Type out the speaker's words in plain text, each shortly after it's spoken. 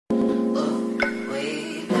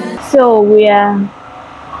So we are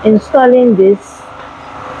installing this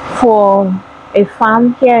for a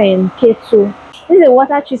farm here in K2. This is a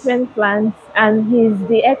water treatment plant, and he's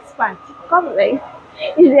the expert. Come like,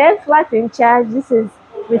 he's the expert in charge. This is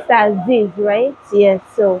Mr. Aziz, right? Yes.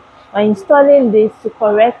 So we're installing this to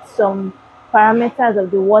correct some parameters of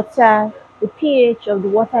the water. The pH of the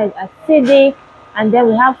water is acidic, and then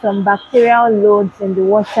we have some bacterial loads in the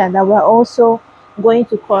water that we're also going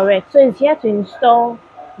to correct. So it's here to install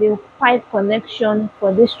the pipe connection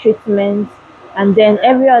for this treatment, and then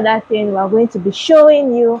every other thing we're going to be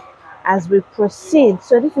showing you as we proceed.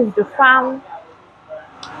 So this is the farm.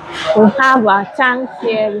 We have our tanks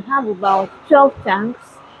here. We have about 12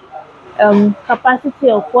 tanks, capacity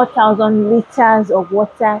of 4,000 liters of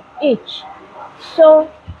water each. So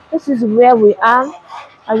this is where we are.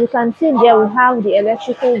 As you can see there, we have the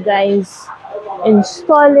electrical guys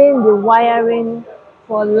installing the wiring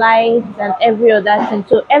for lights and every other thing.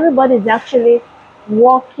 So everybody is actually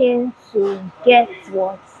working to get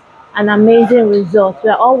what an amazing result. We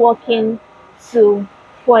are all working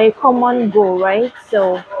for a common goal, right?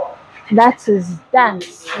 So that is that.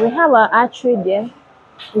 We have our archery there.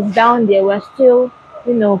 It's down there. We're still,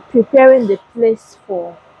 preparing the place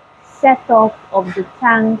for setup of the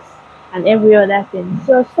tanks and every other thing.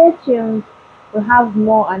 So stay tuned. We have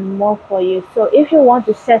more and more for you. So if you want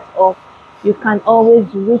to set up, you can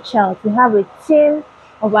always reach out. We have a team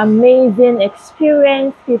of amazing,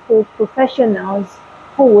 experienced people, professionals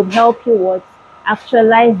who would help you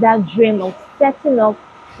actualize that dream of setting up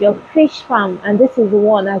your fish farm. And this is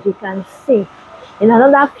one, as you can see, in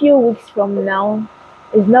another few weeks from now,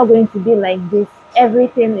 it's not going to be like this.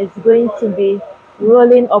 Everything is going to be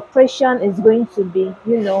rolling. Operation is going to be,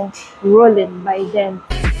 rolling by then.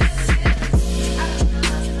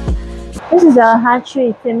 This is our hatchery.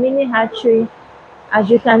 It's a mini hatchery. As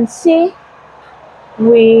you can see,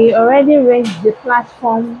 we already raised the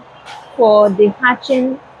platform for the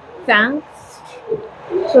hatching tanks.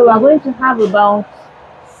 So we're going to have about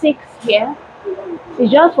 6 here.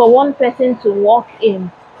 It's just for one person to walk in.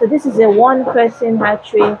 So this is a one-person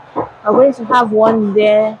hatchery. We're going to have one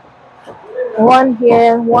there, one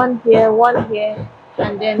here, one here, one here,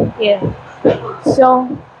 and then here. So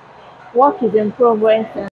work is in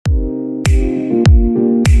progress.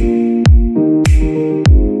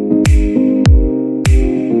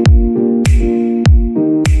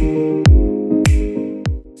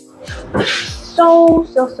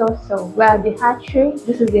 So we are the hatchery.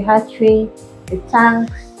 This is the hatchery. The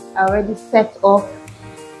tanks are already set up,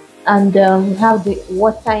 and we have the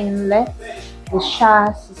water inlet, the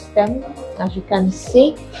shower system, as you can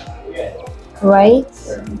see, right?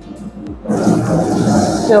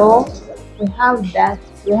 So we have that.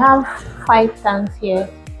 We have 5 tanks here.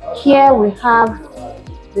 Here we have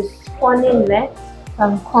the spawning net.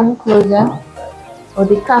 Can come closer, or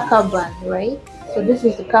the caca ban, right? So this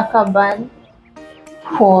is the caca ban.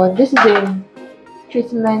 This is a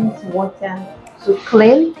treatment water to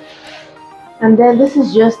clean, and then this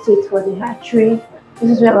is just it for the hatchery.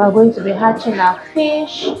 This is where we're going to be hatching our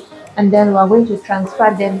fish, and then we're going to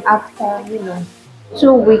transfer them after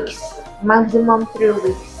 2 weeks, maximum 3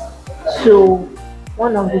 weeks, to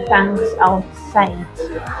one of the tanks outside.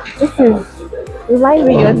 This is, remind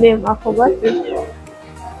me your name, I forgot it.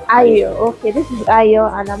 Ayo. Okay, this is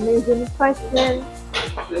Ayo, an amazing person,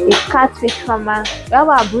 a catfish farmer. We have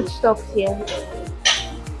our brood stocks here.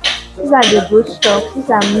 These are the brood stocks. These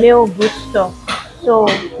are male brood stocks. So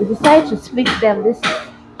we decided to split them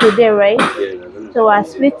today, right? So we're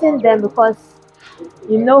splitting them because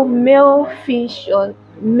male fish, or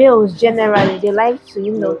males generally, they like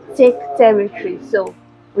to take territory. So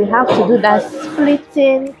we have to do that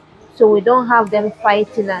splitting, so we don't have them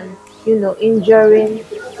fighting and injuring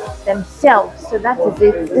themselves. So that is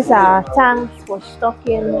it. These are our tanks for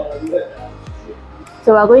stocking.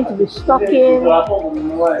 So we're going to be stocking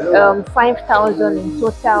 5,000 in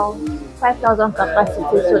total, 5,000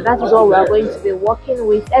 capacity. So that is what we are going to be working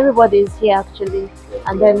with. Everybody is here actually,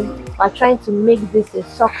 and then we're trying to make this a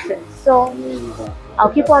success. So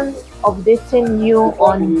I'll keep on updating you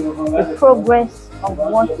on the progress of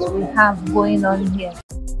what we have going on here.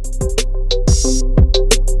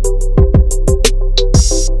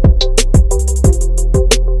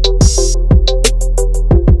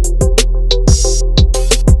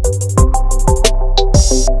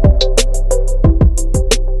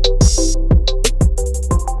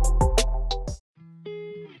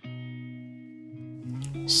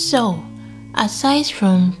 So, aside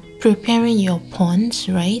from preparing your ponds,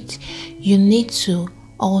 right, you need to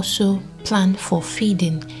also plan for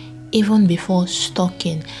feeding even before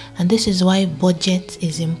stocking, and this is why budget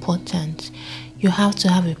is important. you have to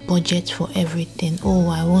have a budget for everything. Oh,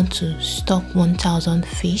 I want to stock 1,000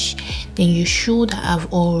 fish. Then you should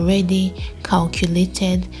have already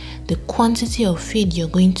calculated the quantity of feed you're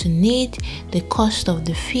going to need, the cost of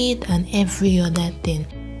the feed, and every other thing.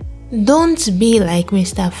 Don't be like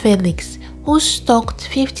Mr. Felix, who stocked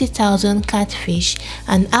 50,000 catfish,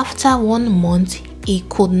 and after 1 month he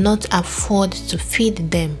could not afford to feed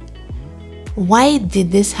them. Why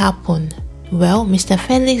did this happen? Well, Mr.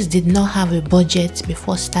 Felix did not have a budget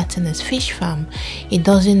before starting his fish farm. He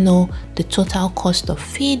doesn't know the total cost of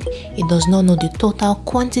feed. He does not know the total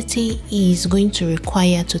quantity he is going to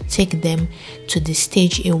require to take them to the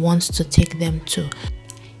stage he wants to take them to.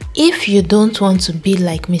 If you don't want to be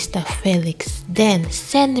like Mr. Felix, then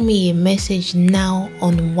send me a message now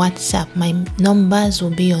on WhatsApp. My numbers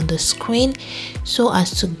will be on the screen so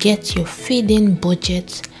as to get your feeding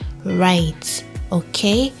budget right.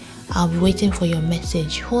 Okay? I'll be waiting for your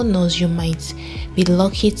message. Who knows, you might be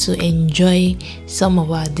lucky to enjoy some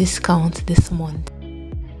of our discount this month.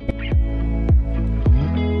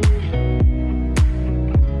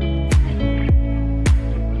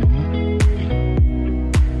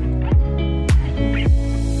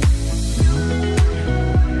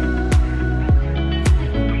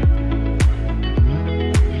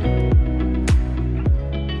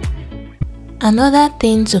 Another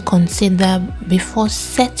thing to consider before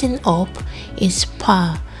setting up is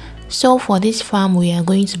power. So for this farm we are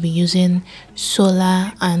going to be using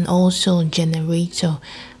solar and also generator,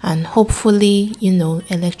 and hopefully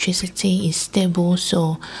electricity is stable.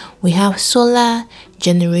 So we have solar,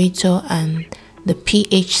 generator, and the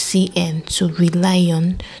PHCN to rely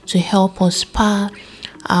on to help us power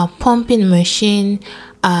our pumping machine,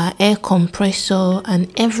 our air compressor, and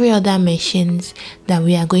every other machines that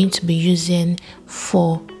we are going to be using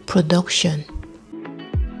for production.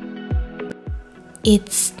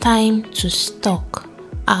 It's time to stock.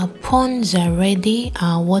 Our ponds are ready,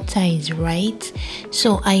 our water is right.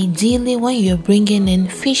 So ideally, when you're bringing in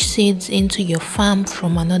fish seeds into your farm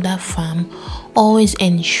from another farm, always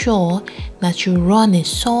ensure that you run a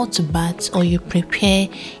salt bath or you prepare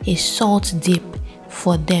a salt dip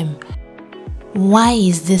for them. Why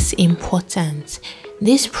is this important?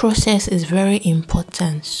 This process is very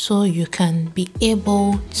important so you can be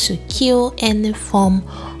able to kill any form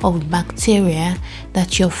of bacteria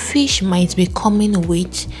that your fish might be coming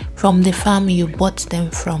with from the farm you bought them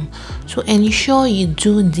from. So ensure you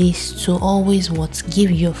do this to always give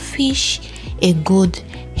your fish a good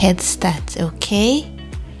head start. Okay,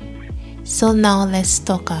 so now let's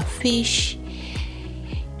stock our fish.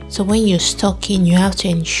 So when you're stocking, you have to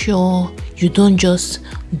ensure you don't just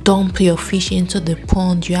dump your fish into the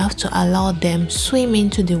pond. You have to allow them swim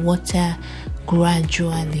into the water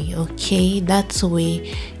gradually. Okay, that's the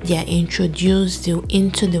way they are introduced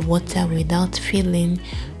into the water without feeling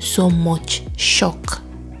so much shock.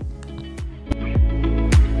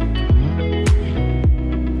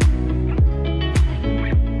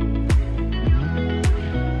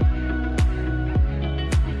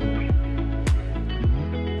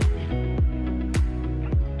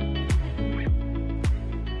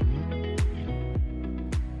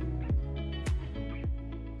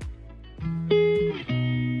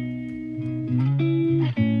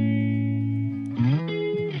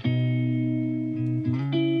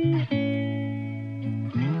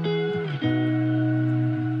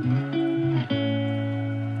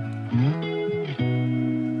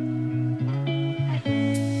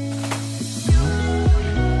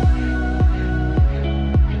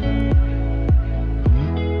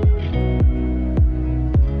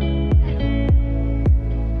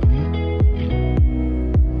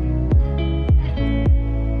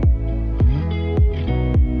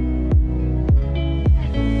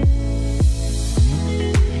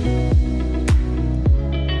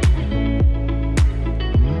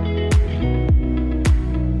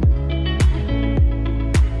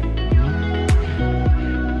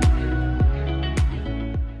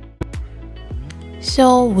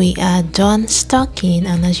 So we are done stocking,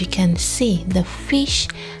 and as you can see, the fish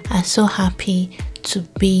are so happy to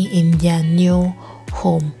be in their new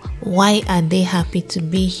home. Why are they happy to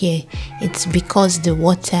be here? It's because the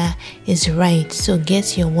water is right. So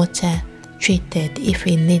get your water treated if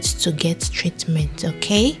it needs to get treatment.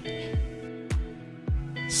 Okay,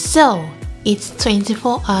 so it's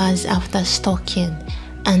 24 hours after stocking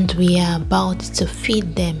and we are about to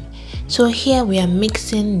feed them. So here we are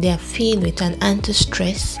mixing their feed with an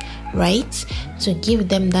anti-stress, right, to give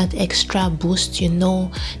them that extra boost.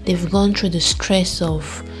 They've gone through the stress of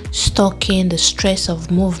stocking, the stress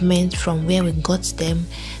of movement from where we got them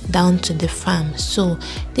down to the farm. So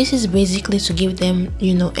this is basically to give them,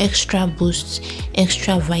 you know, extra boosts,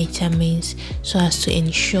 extra vitamins, so as to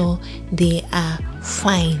ensure they are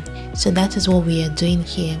fine. So that is what we are doing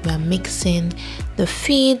here. We are mixing the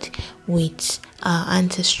feed with our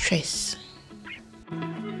anti-stress.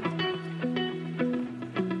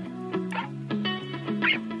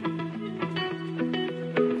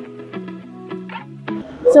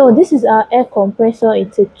 So this is our air compressor.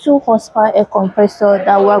 It's a 2 horsepower air compressor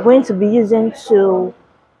that we're going to be using to,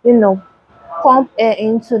 you know, pump air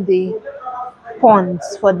into the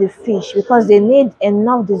ponds for the fish, because they need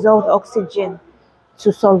enough dissolved oxygen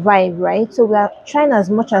to survive, right? So we are trying as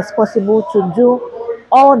much as possible to do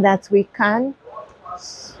all that we can.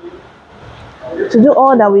 We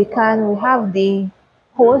have the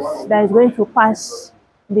hose that is going to pass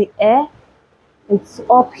the air. It's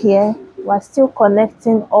up here. We're still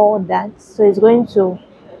connecting all that, so it's going to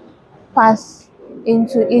pass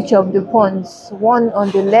into each of the ponds, one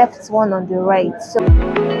on the left, one on the right.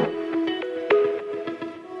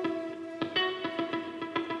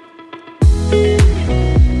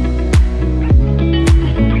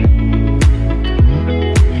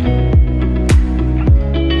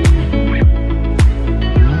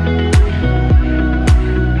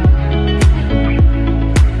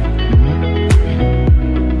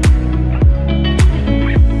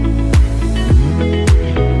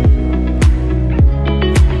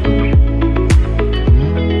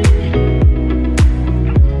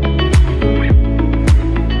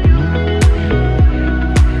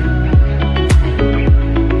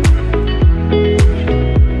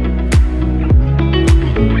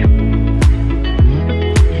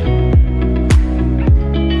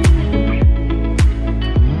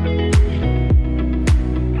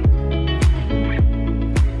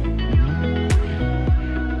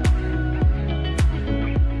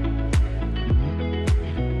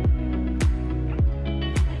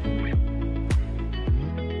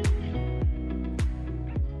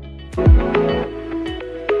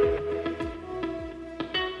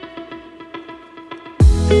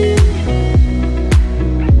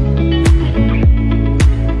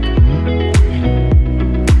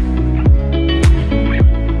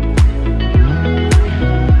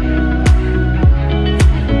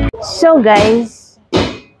 So guys,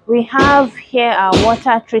 we have here our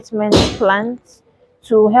water treatment plant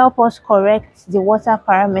to help us correct the water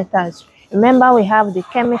parameters. Remember, we have the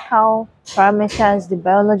chemical parameters, the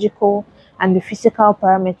biological, and the physical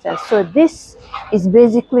parameters. So this is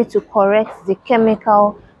basically to correct the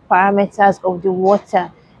chemical parameters of the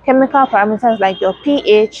water. Chemical parameters like your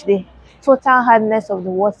pH, the total hardness of the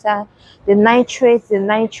water, the nitrates, the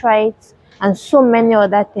nitrites, and so many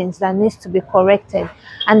other things that needs to be corrected.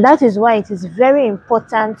 And that is why it is very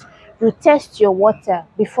important you test your water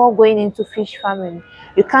before going into fish farming.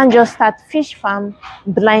 You can't just start fish farm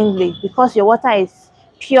blindly. Because your water is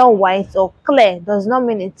pure white or clear does not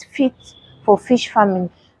mean it's fit for fish farming.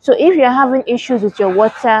 So if you're having issues with your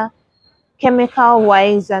water chemical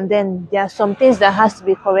wise, and then there are some things that has to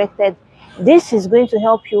be corrected, this is going to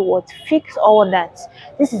help you fix all that.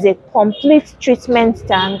 This is a complete treatment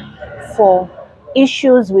tank for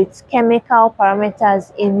issues with chemical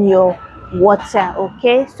parameters in your water.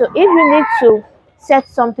 Okay, so if you need to set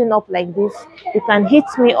something up like this, you can hit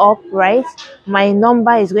me up, right? My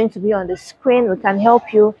number is going to be on the screen. We can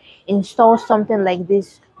help you install something like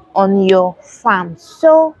this on your farm.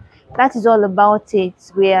 So that is all about it.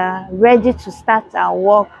 We are ready to start our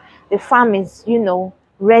work. The farm is,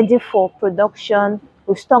 ready for production.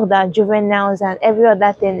 We've stocked our juveniles and every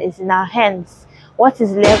other thing is in our hands. What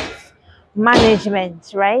is left?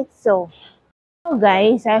 Management, right? So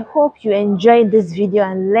guys, I hope you enjoyed this video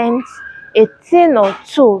and learned a thing or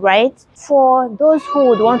two, right? For those who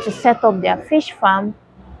would want to set up their fish farm,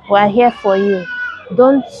 we're here for you.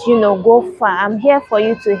 Don't go far. I'm here for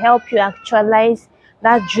you to help you actualize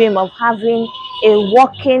that dream of having a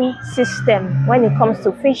working system when it comes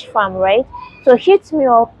to fish farm, right? So hit me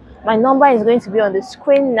up. My number is going to be on the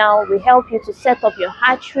screen now. We help you to set up your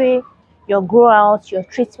hatchery, your grow out, your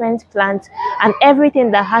treatment plant, and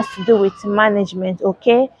everything that has to do with management.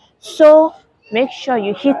 Okay, so make sure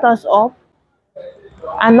you hit us up.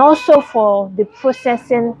 And also for the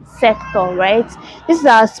processing sector, right? This is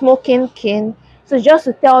our smoking kiln. So just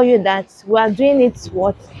to tell you that we are doing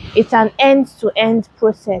it's an end-to-end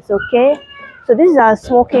process. Okay, so this is our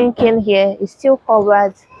smoking kiln here. It's still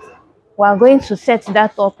covered. We are going to set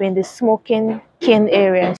that up in the smoking kiln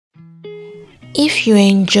area. If you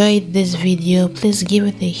enjoyed this video, please give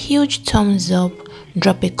it a huge thumbs up,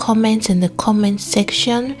 drop a comment in the comment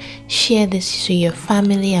section, share this to your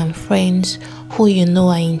family and friends who you know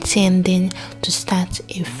are intending to start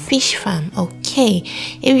a fish farm. Okay,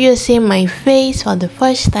 if you're seeing my face for the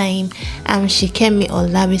first time, I'm Shikemi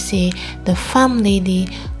Olabisi, the farm lady.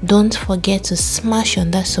 Don't forget to smash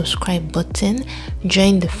on that subscribe button,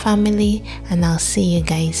 join the family, and I'll see you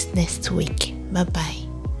guys next week. Bye bye.